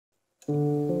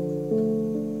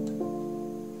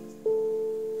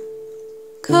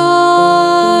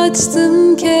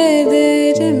Kaçtım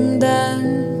kederimden,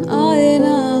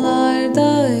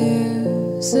 aynalarda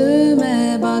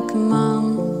yüzüme bakmam.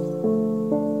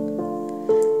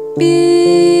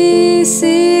 Bir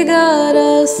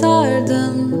sigara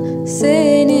sardım,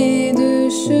 seni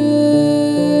düşünmeden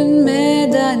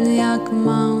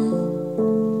yakmam.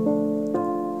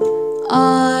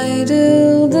 Ayrıldıkça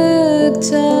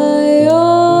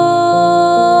yollar,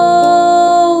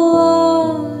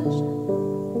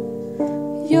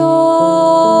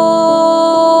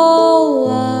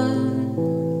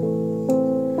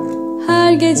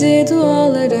 her gece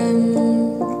dualarım,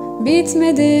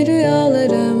 bitmedi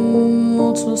rüyalarım,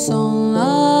 mutlu sonlar.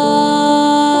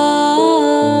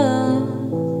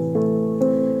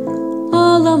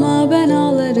 Ağlama ben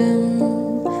ağlarım,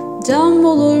 cam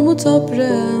olur mu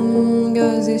toprağım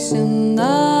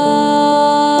gözyaşında.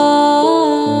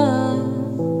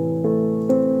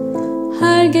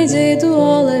 Her gece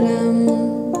dualarım,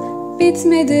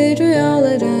 bitmedi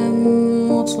rüyalarım,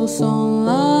 mutlu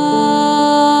sonlar.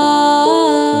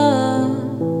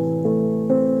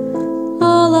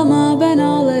 Ağlama ben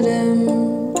ağlarım,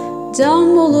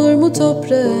 cam olur mu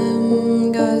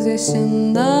toprağım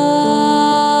gözyaşında.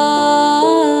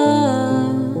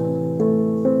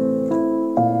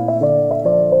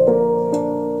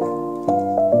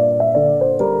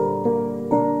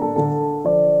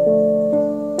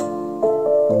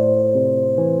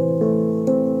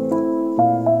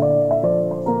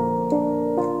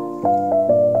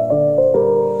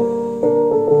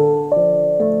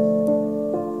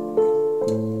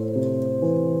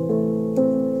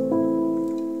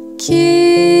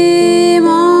 Kim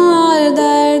anlar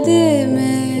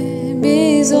derdimi?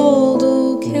 Biz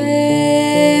olduk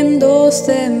hem dost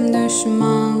hem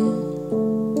düşman.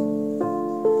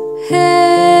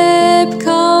 Hep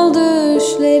kaldı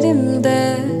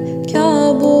düşlerimde,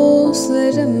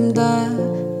 kabuslarımda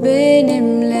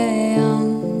benimle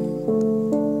yan.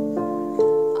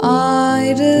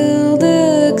 Ayrıldıkça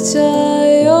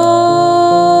yollar,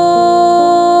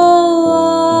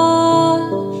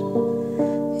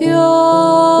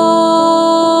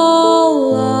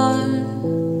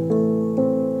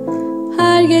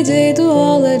 her gece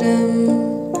dualarım,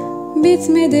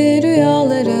 bitmedi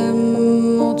rüyalarım,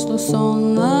 mutlu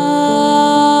sonlar.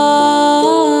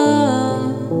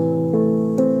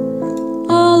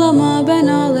 Ağlama ben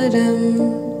ağlarım,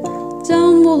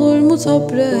 can bulur mu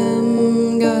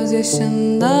toprağım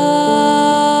gözyaşında.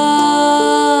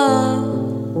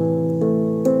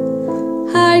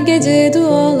 Her gece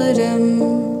dualarım,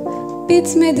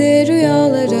 bitmedi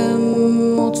rüyalarım,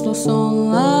 mutlu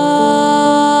sonlar.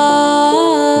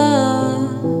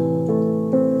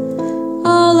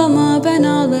 Ağlama ben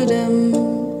ağlarım,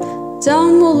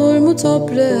 cam olur mu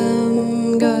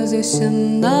toprağım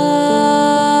gözyaşında.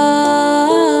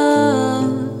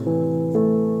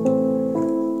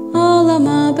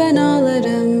 Ağlama ben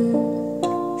ağlarım,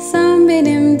 sen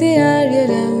benim diğer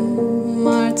yarım,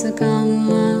 artık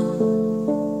anla.